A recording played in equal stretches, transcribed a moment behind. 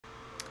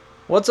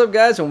What's up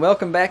guys, and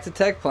welcome back to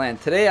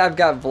Techplant. Today I've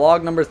got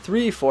vlog number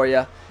 3 for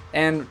you,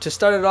 and to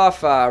start it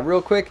off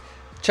real quick,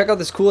 check out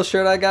this cool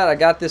shirt I got. I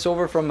got this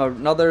over from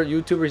another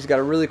YouTuber. He's got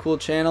a really cool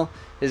channel.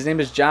 His name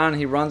is John.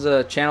 He runs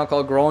a channel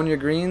called Growing Your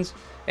Greens,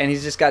 and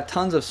he's just got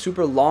tons of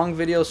super long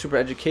videos, super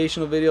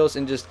educational videos,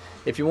 and just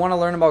if you want to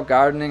learn about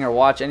gardening or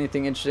watch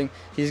anything interesting,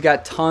 he's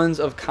got tons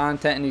of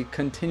content and he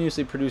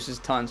continuously produces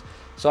tons.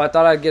 So I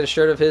thought I'd get a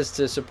shirt of his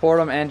to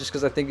support him, and just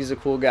because I think he's a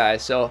cool guy.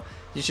 So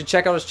you should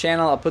check out his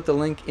channel. I'll put the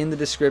link in the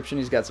description.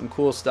 He's got some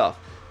cool stuff.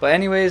 But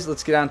anyways,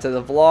 let's get on to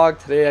the vlog.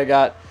 Today I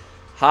got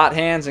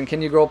HotHands and can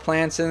you grow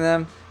plants in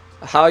them,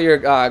 how your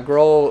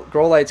grow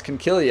lights can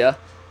kill you,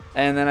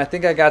 and then I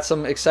think I got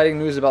some exciting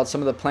news about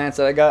some of the plants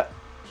that I got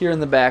here in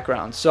the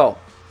background. So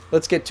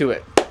let's get to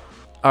it.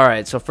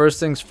 Alright, so first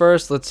things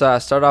first, let's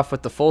start off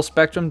with the full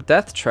spectrum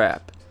death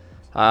trap.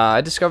 I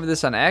discovered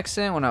this on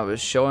accident when I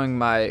was showing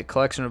my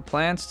collection of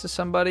plants to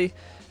somebody,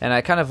 and I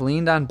kind of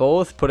leaned on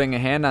both, putting a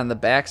hand on the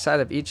back side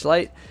of each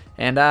light,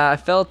 and I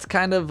felt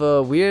kind of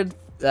a weird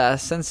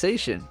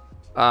sensation.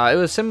 It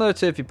was similar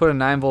to if you put a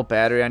 9-volt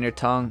battery on your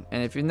tongue,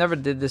 and if you never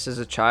did this as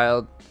a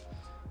child,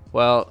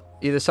 well,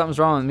 either something's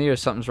wrong with me or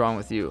something's wrong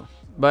with you.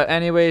 But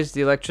anyways,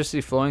 the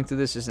electricity flowing through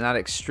this is not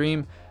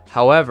extreme.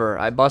 However,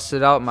 I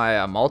busted out my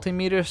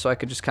multimeter so I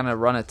could just kind of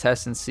run a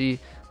test and see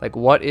like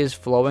what is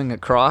flowing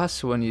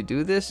across when you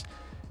do this.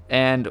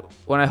 And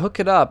when I hook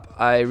it up,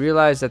 I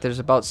realized that there's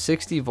about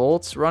 60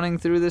 volts running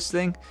through this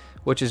thing,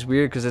 which is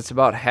weird because it's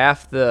about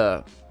half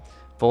the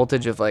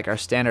voltage of like our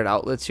standard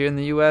outlets here in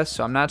the US.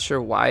 So I'm not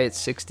sure why it's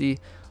 60.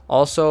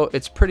 Also,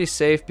 it's pretty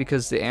safe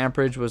because the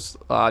amperage was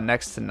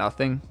next to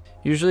nothing.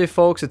 Usually,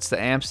 folks, it's the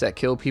amps that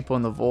kill people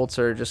and the volts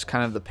are just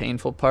kind of the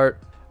painful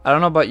part. I don't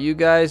know about you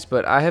guys,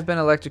 but I have been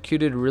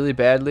electrocuted really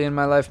badly in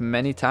my life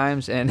many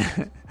times,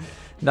 and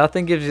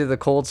nothing gives you the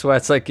cold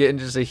sweats like getting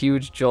just a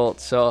huge jolt.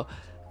 So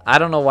I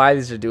don't know why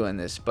these are doing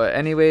this, but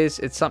anyways,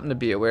 it's something to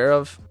be aware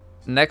of.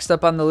 Next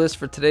up on the list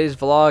for today's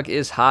vlog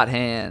is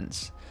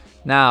HotHands.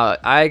 Now,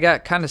 I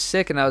got kind of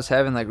sick and I was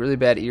having like really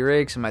bad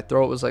earaches and my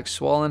throat was like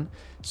swollen.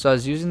 So I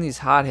was using these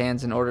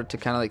HotHands in order to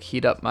kind of like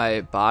heat up my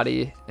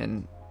body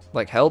and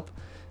like help.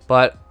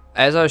 But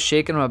as I was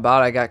shaking them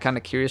about, I got kind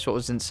of curious what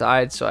was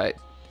inside. So I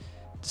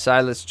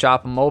decided let's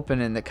chop them open,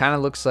 and it kind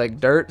of looks like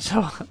dirt.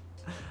 So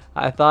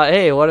I thought,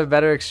 hey, what a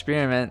better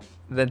experiment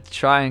than to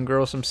try and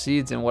grow some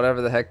seeds in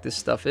whatever the heck this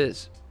stuff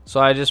is. So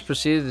I just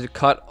proceeded to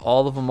cut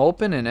all of them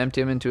open and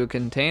empty them into a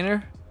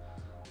container.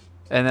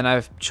 And then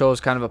I chose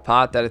kind of a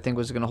pot that I think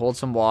was going to hold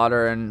some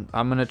water, and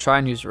I'm going to try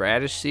and use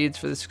radish seeds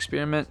for this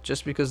experiment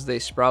just because they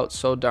sprout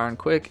so darn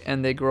quick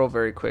and they grow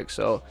very quick.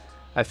 So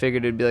I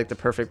figured it'd be like the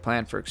perfect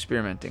plant for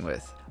experimenting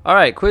with.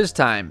 Alright, quiz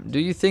time. Do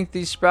you think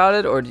these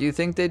sprouted or do you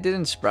think they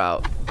didn't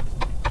sprout?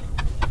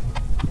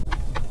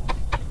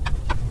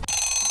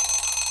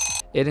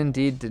 It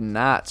indeed did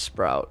not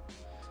sprout.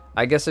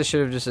 I guess I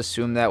should have just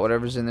assumed that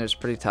whatever's in there is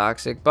pretty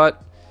toxic,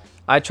 but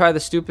I try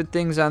the stupid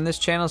things on this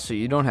channel so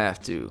you don't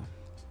have to.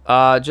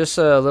 Just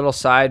a little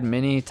side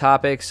mini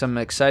topic, some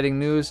exciting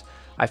news.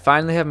 I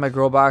finally have my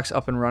GrowBox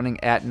up and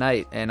running at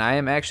night, and I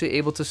am actually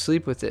able to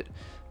sleep with it.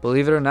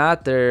 Believe it or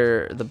not,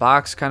 the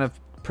box kind of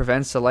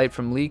prevents the light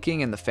from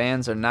leaking and the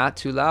fans are not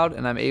too loud,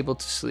 and I'm able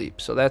to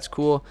sleep. So that's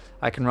cool.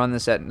 I can run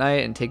this at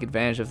night and take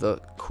advantage of the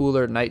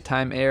cooler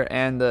nighttime air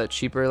and the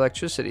cheaper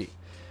electricity.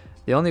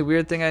 The only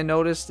weird thing I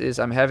noticed is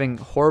I'm having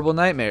horrible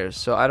nightmares.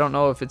 So I don't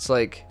know if it's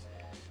like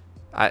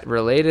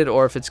related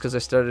or if it's because I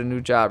started a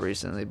new job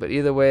recently. But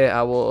either way,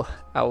 I will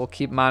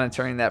keep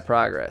monitoring that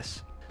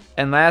progress.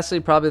 And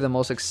lastly, probably the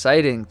most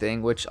exciting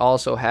thing, which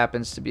also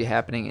happens to be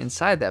happening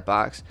inside that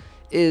box,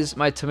 is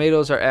my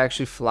tomatoes are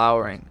actually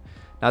flowering.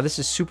 Now this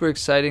is super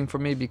exciting for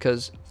me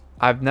because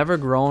I've never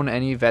grown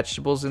any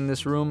vegetables in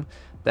this room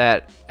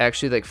that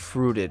actually like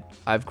fruited.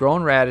 I've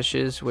grown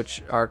radishes,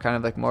 which are kind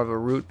of like more of a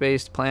root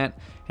based plant,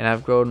 and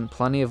I've grown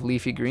plenty of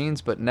leafy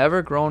greens, but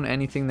never grown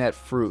anything that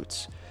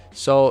fruits.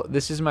 So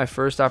this is my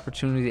first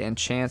opportunity and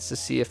chance to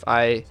see if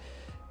I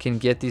can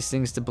get these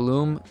things to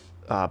bloom,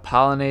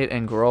 pollinate,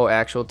 and grow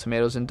actual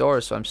tomatoes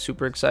indoors. So I'm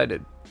super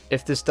excited.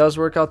 If this does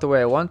work out the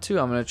way I want to,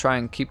 I'm going to try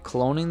and keep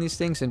cloning these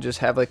things and just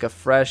have like a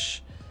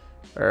fresh,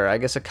 or I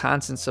guess a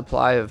constant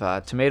supply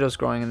of tomatoes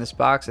growing in this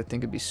box. I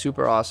think it'd be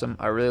super awesome.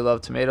 I really love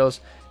tomatoes,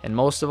 and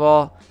most of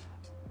all,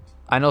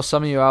 I know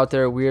some of you out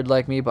there are weird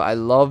like me, but I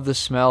love the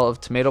smell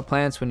of tomato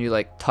plants when you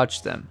like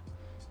touch them.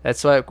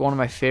 That's like one of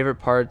my favorite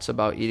parts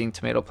about eating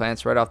tomato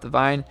plants right off the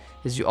vine,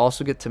 is you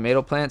also get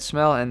tomato plant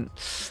smell, and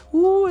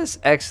ooh, it's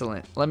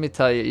excellent. Let me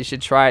tell you, you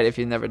should try it if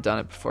you've never done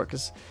it before,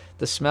 because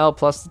the smell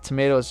plus the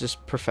tomato is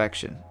just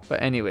perfection.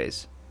 But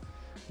anyways,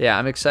 yeah,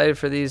 I'm excited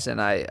for these,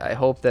 and I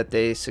hope that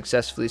they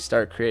successfully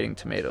start creating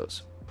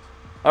tomatoes.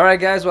 Alright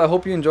guys, well I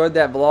hope you enjoyed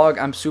that vlog.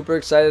 I'm super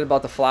excited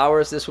about the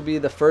flowers. This will be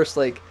the first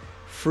like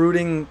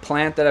fruiting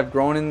plant that I've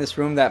grown in this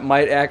room that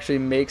might actually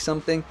make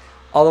something.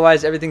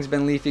 Otherwise, everything's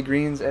been leafy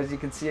greens. As you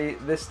can see,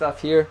 this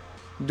stuff here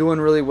doing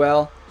really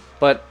well.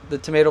 But the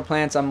tomato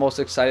plants I'm most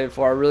excited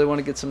for. I really want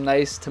to get some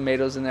nice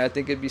tomatoes in there. I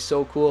think it'd be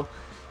so cool.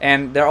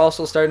 And they're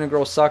also starting to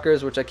grow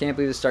suckers, which I can't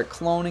believe, to start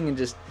cloning and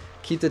just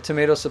keep the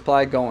tomato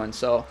supply going.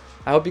 So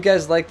I hope you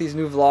guys like these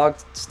new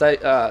vlog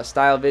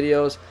style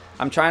videos.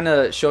 I'm trying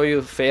to show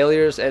you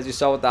failures, as you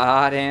saw with the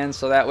HotHands,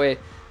 so that way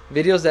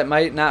videos that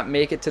might not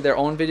make it to their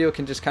own video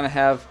can just kind of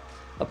have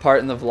a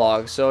part in the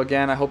vlog. So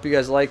again, I hope you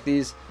guys like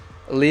these.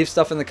 Leave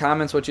stuff in the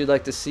comments what you'd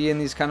like to see in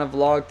these kind of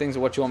vlog things,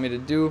 or what you want me to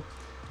do.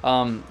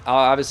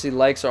 Obviously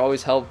likes are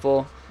always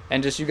helpful,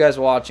 and just you guys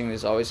watching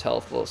is always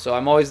helpful. So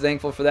I'm always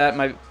thankful for that.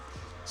 My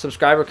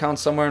subscriber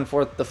count's somewhere in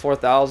the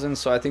 4,000,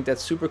 so I think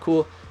that's super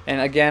cool. And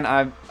again,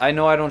 I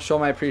know I don't show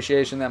my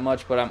appreciation that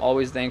much, but I'm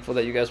always thankful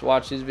that you guys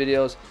watch these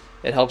videos.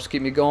 It helps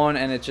keep me going,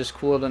 and it's just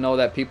cool to know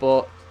that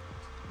people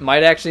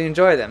might actually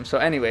enjoy them. So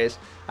anyways,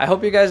 I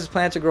hope you guys'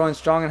 plants are growing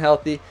strong and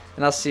healthy,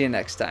 and I'll see you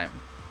next time.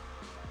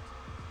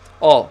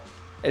 Oh,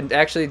 and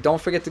actually,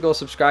 don't forget to go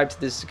subscribe to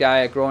this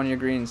guy at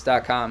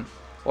growingyourgreens.com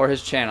or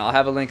his channel. I'll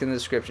have a link in the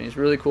description. He's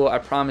really cool. I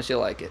promise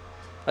you'll like it.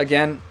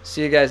 Again,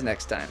 see you guys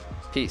next time.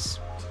 Peace.